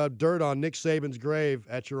tossing dirt on Nick Saban's grave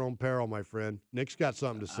at your own peril, my friend. Nick's got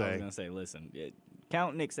something to say. I was going to say, listen,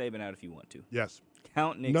 count Nick Saban out if you want to. Yes.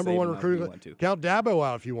 Count Nick Number Saban one out if recruiter. you want to. Count Dabo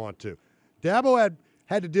out if you want to. Dabo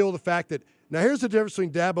had to deal with the fact that now here's the difference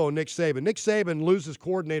between Dabo and Nick Saban. Nick Saban loses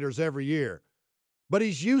coordinators every year, but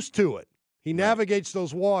he's used to it. He navigates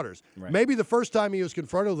those waters. Right. Maybe the first time he was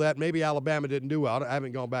confronted with that, maybe Alabama didn't do well. I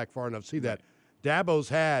haven't gone back far enough to see that. Dabo's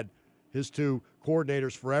had his 2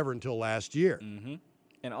 coordinators forever until last year. Mm-hmm.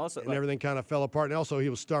 And also, everything kind of fell apart. And also, he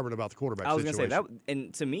was stubborn about the quarterback I was going situation. to say that,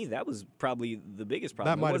 and to me, that was probably the biggest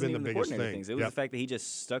problem. That might have wasn't been the even biggest coordinator thing. Things. It was the fact that he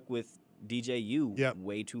just stuck with DJU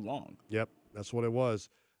way too long. Yep, that's what it was.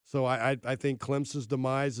 So I think Clemson's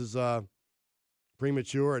demise is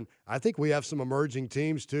premature, and I think we have some emerging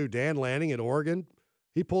teams too. Dan Lanning at Oregon,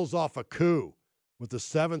 he pulls off a coup with the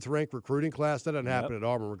 7th-ranked recruiting class. That doesn't happen at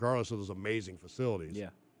Auburn, regardless of those amazing facilities. Yeah.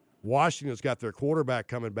 Washington's got their quarterback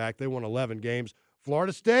coming back. They won 11 games.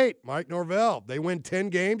 Florida State, Mike Norvell, they win 10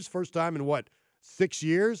 games, first time in 6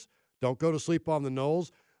 years? Don't go to sleep on the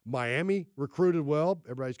Knolls. Miami recruited well.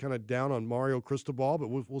 Everybody's kind of down on Mario Cristobal, but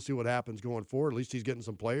we'll see what happens going forward. At least he's getting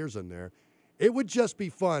some players in there. It would just be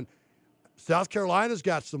fun. South Carolina's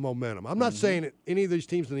got some momentum. I'm not saying that any of these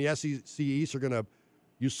teams in the SEC East are going to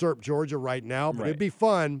usurp Georgia right now, but it'd be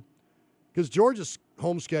fun because Georgia's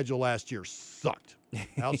home schedule last year sucked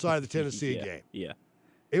outside of the Tennessee game. Yeah.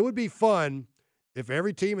 It would be fun if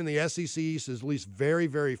every team in the SEC East is at least very,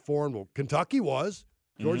 very formidable. Kentucky was.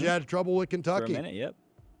 Georgia had trouble with Kentucky. For a minute, yep.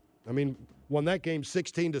 I mean, won that game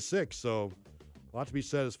 16-6, so a lot to be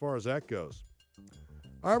said as far as that goes.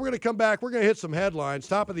 All right, we're going to come back. We're going to hit some headlines.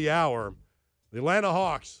 Top of the hour, the Atlanta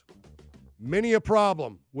Hawks. Many a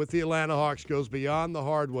problem with the Atlanta Hawks goes beyond the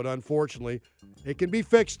hardwood, unfortunately. It can be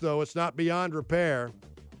fixed, though. It's not beyond repair.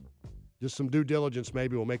 Just some due diligence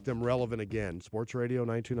maybe will make them relevant again. Sports Radio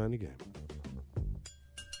 92.9 The Game.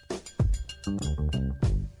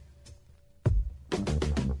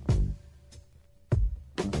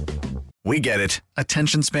 We get it.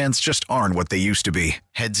 Attention spans just aren't what they used to be.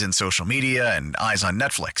 Heads in social media and eyes on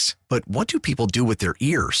Netflix. But what do people do with their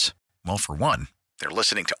ears? Well, for one, they're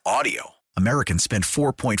listening to audio. Americans spend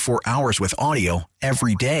 4.4 hours with audio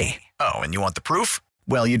every day. Oh, and you want the proof?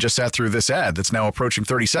 Well, you just sat through this ad that's now approaching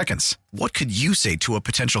 30 seconds. What could you say to a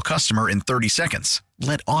potential customer in 30 seconds?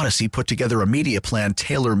 Let Odyssey put together a media plan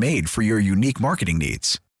tailor-made for your unique marketing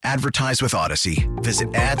needs. Advertise with Odyssey.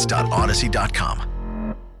 Visit ads.odyssey.com.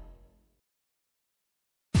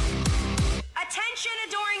 Attention,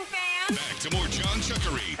 adoring fans. Back to more John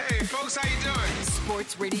Chuckery. Hey, folks, how you doing?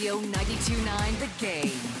 Sports Radio 92.9 The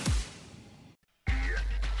Game.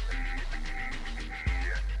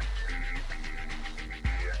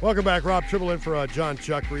 Welcome back. Rob Tribble in for John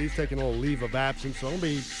Chuckery. He's taking a little leave of absence, so I'll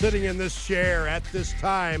be sitting in this chair at this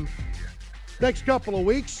time next couple of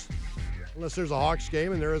weeks, unless there's a Hawks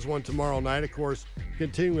game, and there is one tomorrow night. Of course,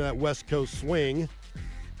 continuing that West Coast swing,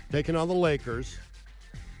 taking on the Lakers.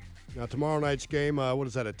 Now, tomorrow night's game, what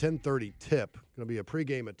is that, a 10:30 tip? Going to be a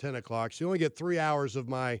pregame at 10 o'clock. So you only get 3 hours of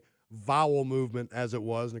my vowel movement as it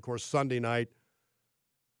was. And, of course, Sunday night,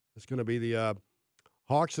 it's going to be the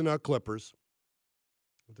Hawks and Clippers.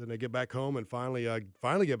 Then they get back home and finally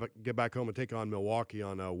get back home and take on Milwaukee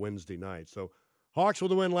on Wednesday night. So Hawks with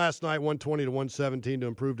the win last night, 120-117 to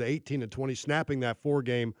improve to 18-20, snapping that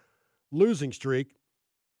 4-game losing streak.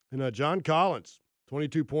 And John Collins,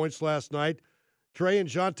 22 points last night. Trey and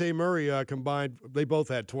Jonte Murray combined, they both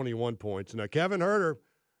had 21 points. And Kevin Huerter,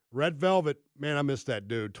 Red Velvet, man, I miss that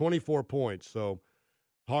dude, 24 points. So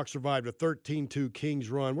Hawks survived a 13-2 Kings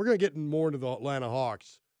run. We're going to get more into the Atlanta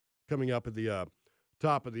Hawks coming up at the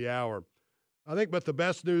top of the hour. I think, but the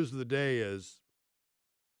best news of the day is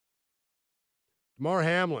Damar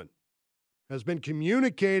Hamlin has been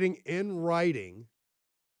communicating in writing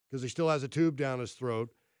because he still has a tube down his throat.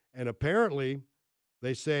 And apparently,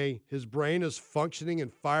 they say his brain is functioning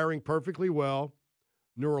and firing perfectly well.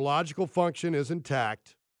 Neurological function is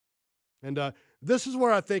intact. And this is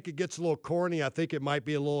where I think it gets a little corny. I think it might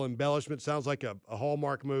be a little embellishment. Sounds like a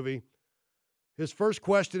Hallmark movie. His first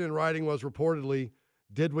question in writing was reportedly,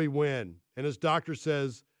 did we win? And his doctor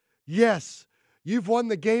says, yes, you've won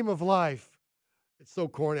the game of life. It's so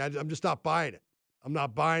corny. I'm just not buying it. I'm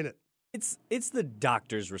not buying it. It's the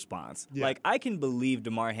doctor's response. Yeah. Like, I can believe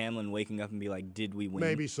Damar Hamlin waking up and be like, did we win?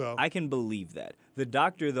 Maybe so. I can believe that. The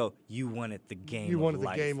doctor, though, you wanted the game of life. You wanted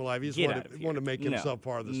the game of life. He just wanted to make himself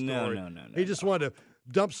part of the story. No. He just wanted to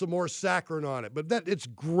dump some more saccharin on it. But it's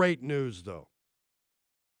great news, though.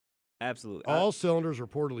 Absolutely. All cylinders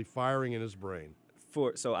reportedly firing in his brain.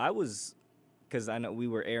 So I was, because I know we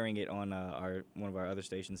were airing it on one of our other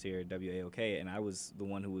stations here at WAOK, and I was the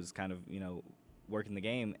one who was kind of, working the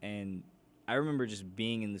game, and I remember just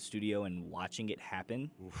being in the studio and watching it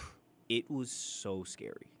happen. Oof. It was so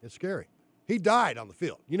scary. It's scary. He died on the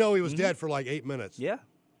field. He was dead for like 8 minutes. Yeah.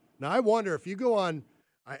 Now, I wonder if you go on,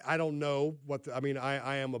 I don't know what,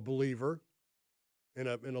 I am a believer in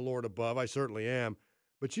a Lord above. I certainly am.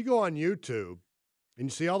 But you go on YouTube and you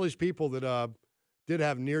see all these people that did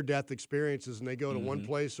have near-death experiences, and they go to one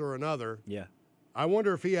place or another. Yeah. I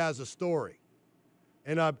wonder if he has a story.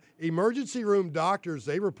 And emergency room doctors,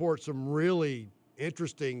 they report some really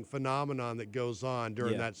interesting phenomenon that goes on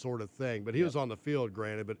during that sort of thing. But he was on the field,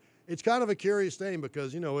 granted. But it's kind of a curious thing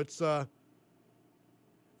because, it's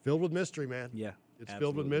filled with mystery, man. Yeah, it's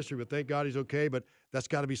filled with mystery. But thank God he's okay. But that's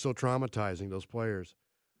got to be so traumatizing, those players.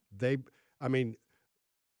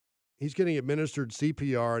 He's getting administered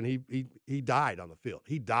CPR, and he died on the field.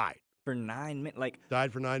 He died. For 9 minutes.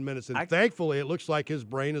 Died for 9 minutes. And thankfully, it looks like his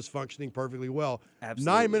brain is functioning perfectly well. Absolutely.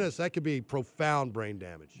 9 minutes, that could be profound brain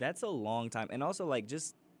damage. That's a long time. And also,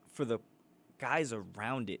 just for the guys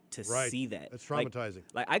around it to see that. It's traumatizing.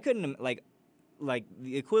 I couldn't,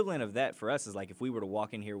 the equivalent of that for us is if we were to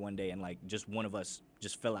walk in here one day and, just one of us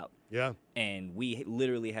just fell out. Yeah. And we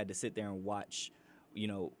literally had to sit there and watch,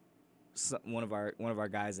 one of our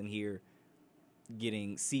guys in here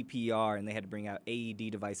getting CPR, and they had to bring out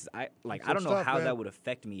AED devices. I don't know how that would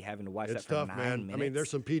affect me having to watch that for 9 minutes. There's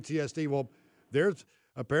some PTSD. Well,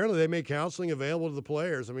 apparently they make counseling available to the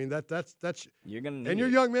players. That's you're gonna need and you're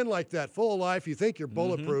it. Young men like that, full of life. You think you're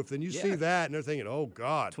bulletproof, then you see that, and they're thinking, "Oh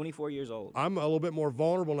God, 24 years old. I'm a little bit more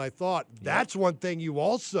vulnerable than I thought." That's one thing you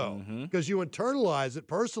also, because you internalize it,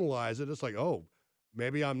 personalize it. It's like, oh,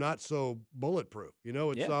 maybe I'm not so bulletproof.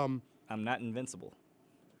 I'm not invincible.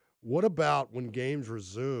 What about when games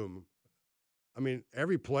resume?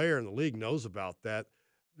 Every player in the league knows about that.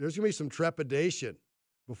 There's going to be some trepidation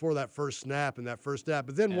before that first snap and that first snap.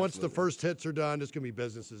 But then once the first hits are done, it's going to be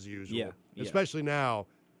business as usual. Yeah. Especially now.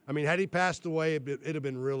 Had he passed away, it'd have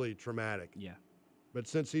been really traumatic. Yeah. But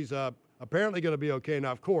since he's apparently going to be okay,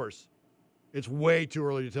 now, of course, it's way too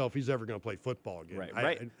early to tell if he's ever going to play football again.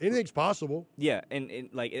 Right. Anything's possible. Yeah, and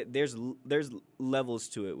there's levels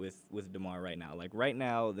to it with Damar right now. Right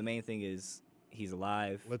now, the main thing is he's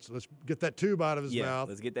alive. Let's get that tube out of his mouth.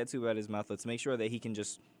 Let's get that tube out of his mouth. Let's make sure that he can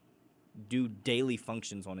just do daily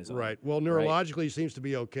functions on his own. Right. Well, neurologically, he seems to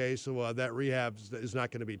be okay, so that rehab is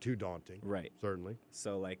not going to be too daunting. Right. Certainly.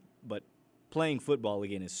 So but playing football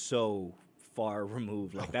again is so far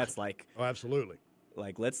removed. That's Oh, absolutely.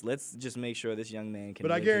 Let's just make sure this young man can.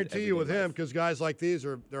 But I guarantee you, with life. him, because guys like these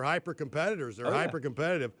they're hyper competitors. They're Oh, yeah. hyper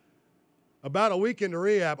competitive. About a week into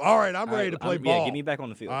rehab, all right, I'm ready to play ball. Yeah, get me back on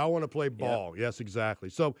the field. I want to play ball. Yes, exactly.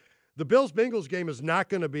 So the Bills-Bengals game is not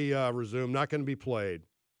going to be resumed, not going to be played.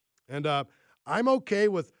 And I'm okay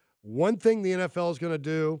with one thing the NFL is going to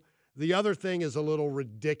do. The other thing is a little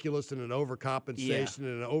ridiculous and an overcompensation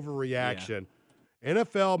and an overreaction. Yeah.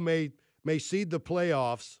 NFL may seed the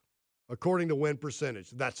playoffs according to win percentage.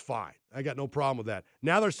 That's fine. I got no problem with that.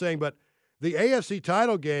 Now they're saying, but the AFC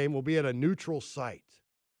title game will be at a neutral site.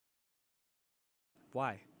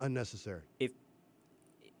 Why? Unnecessary. If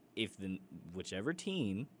whichever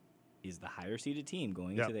team is the higher seeded team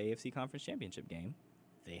going into the AFC Conference Championship game,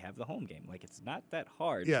 they have the home game. Like, it's not that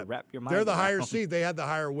hard Yeah, to wrap your mind they're the higher around. seed. They had the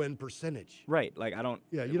higher win percentage. Right. Like, I don't.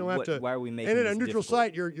 Yeah, you don't have to. Why are we making And at this a neutral difficult?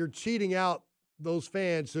 site, you're cheating out those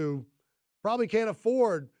fans who probably can't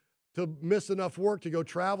afford to miss enough work to go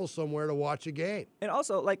travel somewhere to watch a game. And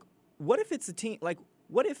also, like, what if it's a team? Like,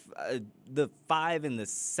 what if the 5 and the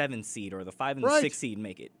 7 seed or the 5 and the Right. 6 seed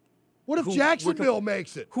make it? What if Who- Jacksonville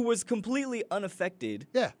makes it? Who was completely unaffected?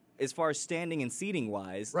 Yeah. As far as standing and seating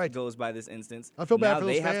wise goes by this instance. I feel bad now for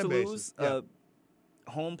they those have fan to bases. lose Yeah.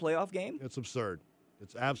 a home playoff game. It's absurd.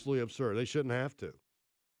 It's absolutely absurd. They shouldn't have to.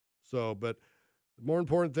 So, but the more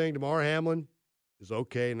important thing, Damar Hamlin is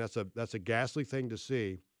okay, and that's a ghastly thing to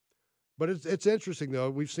see. But it's interesting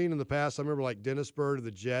though. We've seen in the past. I remember like Dennis Bird of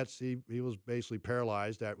the Jets. He was basically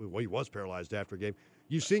paralyzed. He was paralyzed after a game.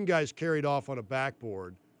 You've seen guys carried off on a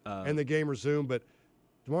backboard, and the game resumed. But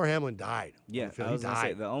Damar Hamlin died. Yeah, on the field. I was He gonna say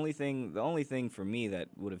died. the only thing for me that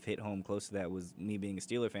would have hit home close to that was me being a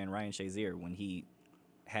Steeler fan, Ryan Shazier, when he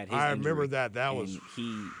had his I remember injury, that. That and was-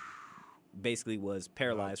 he basically was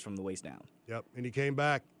paralyzed from the waist down. Yep, and he came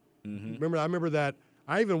back. Mm-hmm. I remember that.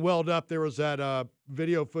 I even welled up. There was that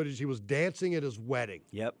video footage. He was dancing at his wedding.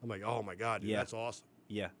 Yep. I'm like, oh my God, dude, Yeah. that's awesome.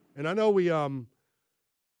 Yeah. And I know we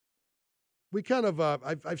kind of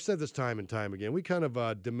I've said this time and time again. We kind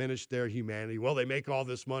of diminish their humanity. Well, they make all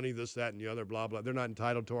this money, this, that, and the other, blah blah. They're not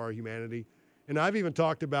entitled to our humanity. And I've even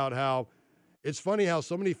talked about how it's funny how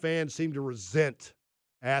so many fans seem to resent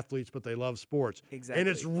athletes, but they love sports. Exactly. And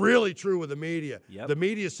it's really true with the media. Yep. The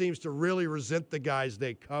media seems to really resent the guys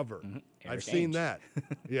they cover. Eric I've seen Ainge. that.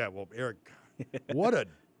 Yeah, well, Eric, what a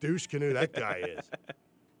douche canoe that guy is.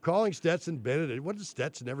 Calling Stetson Bennett, what does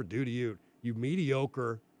Stetson ever do to you? You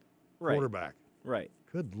mediocre Right. quarterback. Right.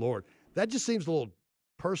 Good Lord. That just seems a little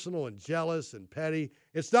personal and jealous and petty.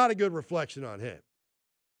 It's not a good reflection on him.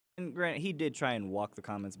 And Grant, he did try and walk the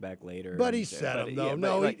comments back later. But and- he said but them, yeah, though. but,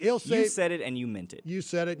 No, like, he'll say you said it and you meant it. You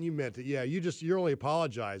said it and you meant it. Yeah, you're only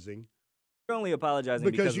apologizing You're only apologizing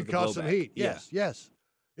because you of the caused some blowback. heat. Yeah. Yes.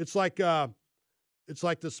 It's like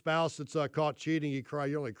the spouse that's caught cheating.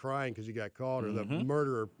 You're only crying because you got caught, or the Mhm.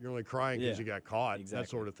 murderer, you're only crying because Yeah. you got caught. That Exactly.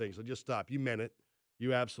 sort of thing. So just stop. You meant it.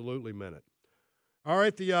 You absolutely meant it. All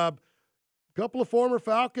right, the couple of former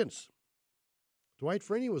Falcons. Dwight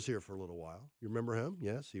Freeney was here for a little while. You remember him?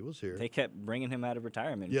 Yes, he was here. They kept bringing him out of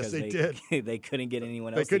retirement. Yes, because they did. They couldn't get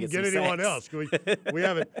anyone They else. couldn't to get anyone some else. sacks.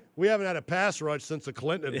 We haven't had a pass rush since the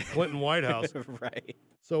Clinton White House. Right.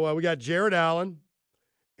 So we got Jared Allen,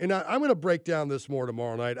 and I'm going to break down this more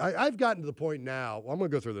tomorrow night. I've gotten to the point now. I'm going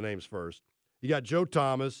to go through the names first. You got Joe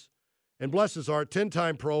Thomas, and bless his heart,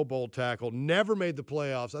 10-time Pro Bowl tackle, never made the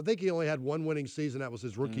playoffs. I think he only had one winning season. That was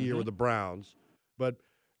his rookie year with the Browns, but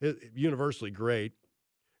universally great.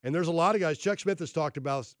 And there's a lot of guys. Chuck Smith has talked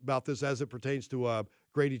about this as it pertains to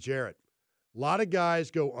Grady Jarrett. A lot of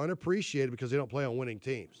guys go unappreciated because they don't play on winning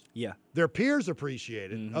teams. Yeah. Their peers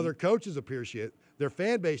appreciate it. Mhm. Other coaches appreciate it. Their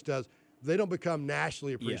fan base does. They don't become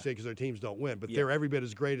nationally Yeah. appreciated because their teams don't win, but Yeah. they're every bit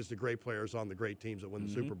as great as the great players on the great teams that win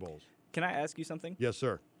the Mhm. Super Bowls. Can I ask you something? Yes,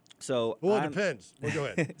 sir. So Well, it I'm- depends. Well, go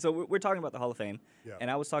ahead. So we're talking about the Hall of Fame, Yeah.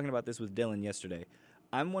 and I was talking about this with Dylan yesterday.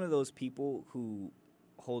 I'm one of those people who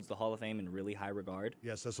holds the Hall of Fame in really high regard.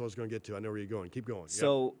 Yes, that's what I was going to get to. I know where you're going. Keep going. Yep.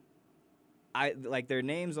 So I like their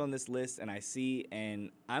names on this list, and I see,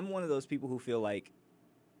 and I'm one of those people who feel like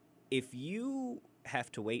if you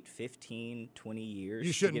have to wait 15, 20 years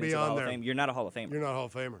You shouldn't to get be into the on Hall there. of Fame, you're not a Hall of Famer. You're not a Hall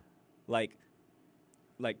of Famer.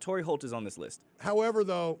 Like Torrey Holt is on this list. However,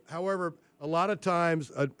 a lot of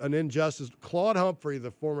times an injustice. Claude Humphrey,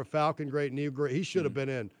 the former Falcon great, Neil Gray, he should have been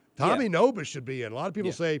in. Tommy Nobis should be in. A lot of people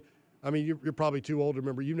Yeah. say, I mean, you're probably too old to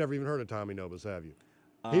remember. You've never even heard of Tommy Nobis, have you?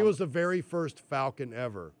 He was the very first Falcon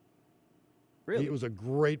ever. Really? He was a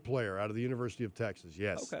great player out of the University of Texas.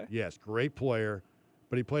 Yes. Okay. Yes, great player,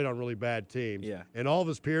 but he played on really bad teams. Yeah. And all of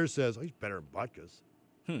his peers says, oh, he's better than Butkus.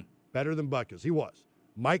 Hmm. Better than Butkus. He was.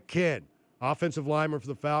 Mike Ken, offensive lineman for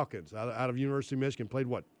the Falcons out of University of Michigan, played,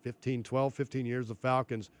 15 years with the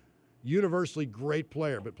Falcons. Universally great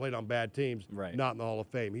player, but played on bad teams. Right. Not in the Hall of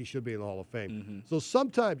Fame. He should be in the Hall of Fame. Mhm. So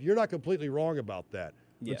sometimes you're not completely wrong about that.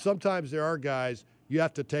 Yeah. But sometimes there are guys you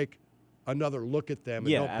have to take another look at them and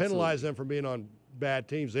Yeah, don't penalize absolutely. them for being on bad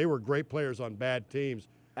teams. They were great players on bad teams.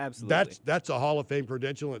 Absolutely. That's a Hall of Fame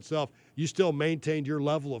credential in itself. You still maintained your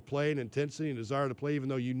level of play and intensity and desire to play, even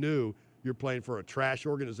though you knew you're playing for a trash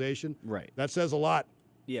organization. Right. That says a lot.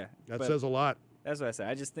 Yeah. That but says a lot. That's what I say.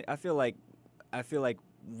 I just think I feel like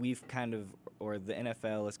we've kind of, or the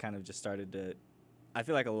NFL has kind of just started to. I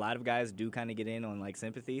feel like a lot of guys do kind of get in on like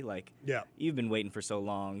sympathy. Like, Yeah. you've been waiting for so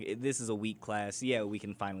long. This is a weak class. Yeah, we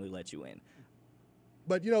can finally let you in.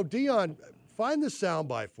 But, Deion, find the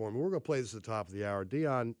soundbite for me. We're going to play this at the top of the hour.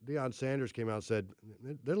 Deion Sanders came out and said,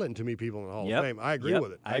 they're letting too many people in the Hall of Fame. I agree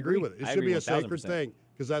with it. I agree with it. It should be a sacred thing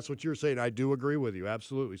because that's what you're saying. I do agree with you.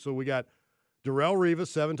 Absolutely. So we got Darrelle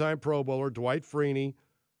Revis, 7-time Pro Bowler, Dwight Freeney,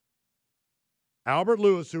 Albert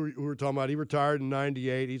Lewis, who we were talking about. He retired in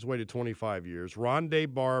 98. He's waited 25 years.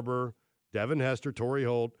 Rondé Barber, Devin Hester, Torrey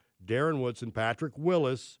Holt, Darren Woodson, Patrick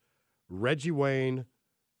Willis, Reggie Wayne,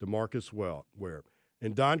 DeMarcus Ware,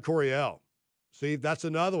 and Don Coryell. See, that's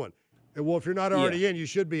another one. Well, if you're not already in, you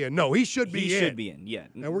should be in. No, he should be in. He should be in, yeah.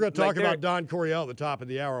 And we're going to talk about Don Coryell at the top of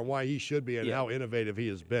the hour and why he should be in and how innovative he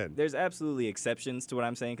has been. There's absolutely exceptions to what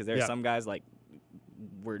I'm saying because there are some guys like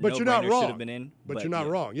where but you're not wrong. Should have been in. But you're not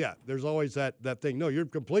wrong. Yeah, there's always that thing. No, you're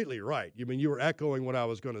completely right. You were echoing what I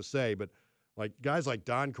was going to say, but like guys like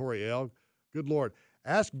Don Coryell, good Lord.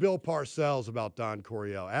 Ask Bill Parcells about Don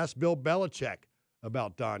Coryell. Ask Bill Belichick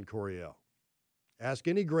about Don Coryell. Ask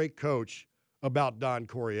any great coach about Don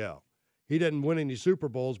Coryell. He didn't win any Super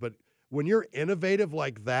Bowls, but when you're innovative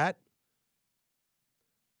like that,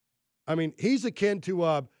 I mean, he's akin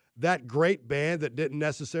to that great band that didn't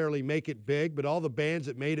necessarily make it big, but all the bands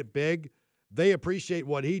that made it big, they appreciate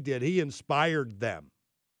what he did. He inspired them.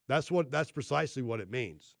 That's precisely what it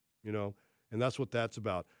means, and that's what that's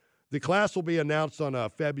about. The class will be announced on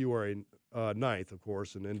February 9th, of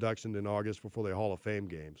course, and induction in August before the Hall of Fame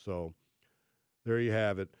game. So there you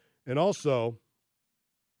have it. And also,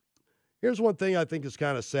 here's one thing I think is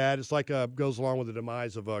kind of sad. It's like goes along with the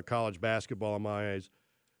demise of college basketball in my eyes.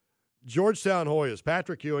 Georgetown Hoyas,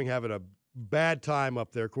 Patrick Ewing having a bad time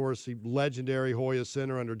up there. Of course, the legendary Hoya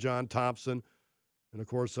Center under John Thompson. And, of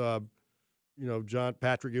course,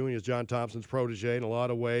 Patrick Ewing is John Thompson's protege in a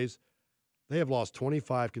lot of ways. They have lost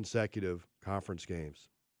 25 consecutive conference games.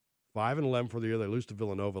 5-11 for the year. They lose to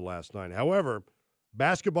Villanova last night. However,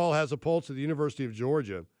 basketball has a pulse at the University of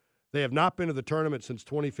Georgia. They have not been to the tournament since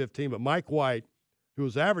 2015, but Mike White, who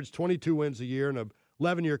has averaged 22 wins a year and an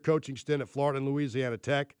 11-year coaching stint at Florida and Louisiana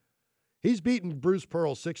Tech, he's beaten Bruce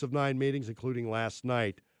Pearl 6 of 9 meetings, including last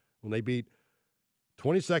night when they beat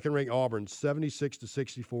 22nd ranked Auburn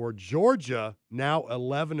 76-64. Georgia now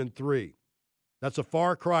 11-3. That's a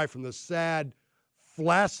far cry from the sad,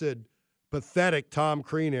 flaccid, pathetic Tom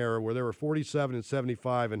Crean era where there were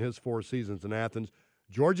 47-75 in his 4 seasons in Athens.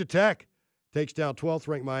 Georgia Tech takes down 12th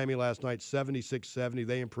ranked Miami last night 76-70.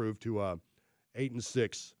 They improved to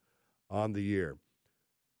 8-6 on the year.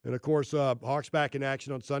 And, of course, Hawks back in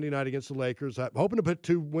action on Sunday night against the Lakers. Hoping to put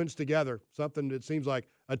 2 wins together, something that seems like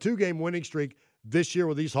a 2-game winning streak this year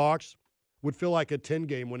with these Hawks would feel like a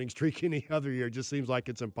 10-game winning streak any other year. It just seems like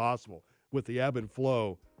it's impossible with the ebb and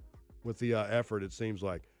flow, with the effort, it seems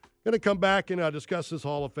like. Going to come back and discuss this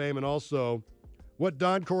Hall of Fame and also what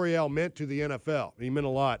Don Coryell meant to the NFL. He meant a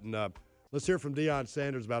lot. And let's hear from Deion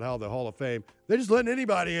Sanders about how the Hall of Fame, they're just letting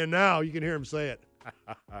anybody in now. You can hear him say it.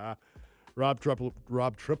 Rob Triple.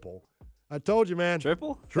 I told you, man.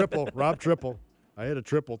 Triple? Triple. Rob Triple. I hit a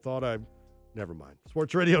triple. Never mind.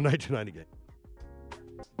 Sports Radio 929 again.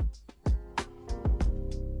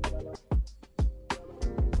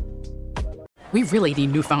 We really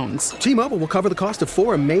need new phones. T-Mobile will cover the cost of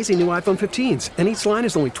 4 amazing new iPhone 15s, and each line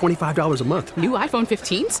is only $25 a month. New iPhone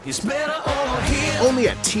 15s? It's better over here. Only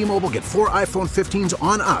at T-Mobile, get 4 iPhone 15s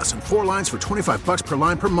on us and 4 lines for $25 per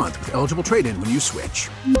line per month with eligible trade-in when you switch.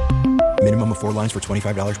 Minimum of 4 lines for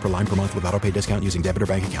 $25 per line per month with autopay discount using debit or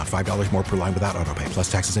bank account. $5 more per line without autopay, plus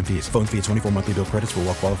taxes and fees. Phone fee at 24 monthly bill credits for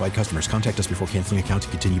well-qualified customers. Contact us before canceling account to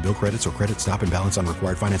continue bill credits or credit stop and balance on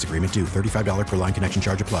required finance agreement due. $35 per line connection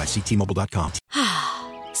charge applies. See T-Mobile.com.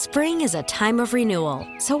 Spring is a time of renewal,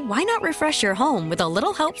 so why not refresh your home with a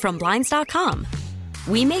little help from Blinds.com?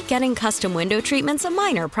 We make getting custom window treatments a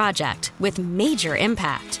minor project with major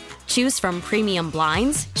impact. Choose from premium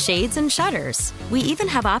blinds, shades, and shutters. We even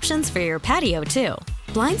have options for your patio, too.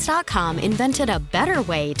 Blinds.com invented a better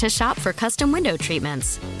way to shop for custom window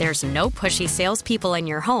treatments. There's no pushy salespeople in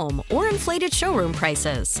your home or inflated showroom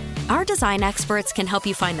prices. Our design experts can help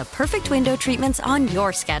you find the perfect window treatments on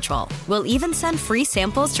your schedule. We'll even send free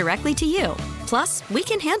samples directly to you. Plus, we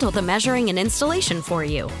can handle the measuring and installation for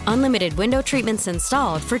you. Unlimited window treatments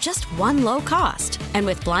installed for just one low cost. And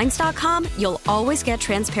with Blinds.com, you'll always get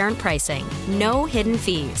transparent pricing. No hidden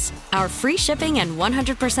fees. Our free shipping and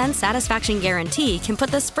 100% satisfaction guarantee can put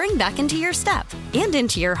the spring back into your step and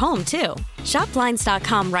into your home, too. Shop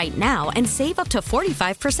Blinds.com right now and save up to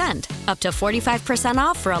 45%. Up to 45%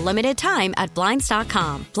 off for a limited time at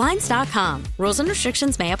Blinds.com. Blinds.com. Rules and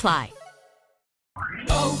restrictions may apply.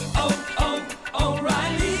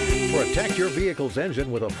 For a Protect your vehicle's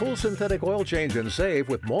engine with a full synthetic oil change and save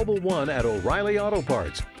with Mobil 1 at O'Reilly Auto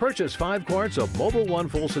Parts. Purchase 5 quarts of Mobil 1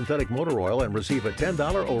 full synthetic motor oil and receive a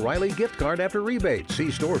 $10 O'Reilly gift card after rebate.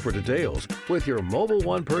 See store for details. With your Mobil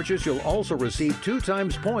 1 purchase, you'll also receive 2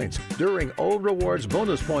 times points during O Rewards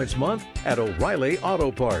Bonus Points Month at O'Reilly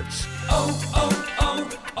Auto Parts.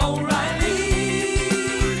 O'Reilly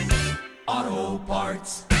Auto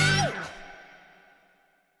Parts.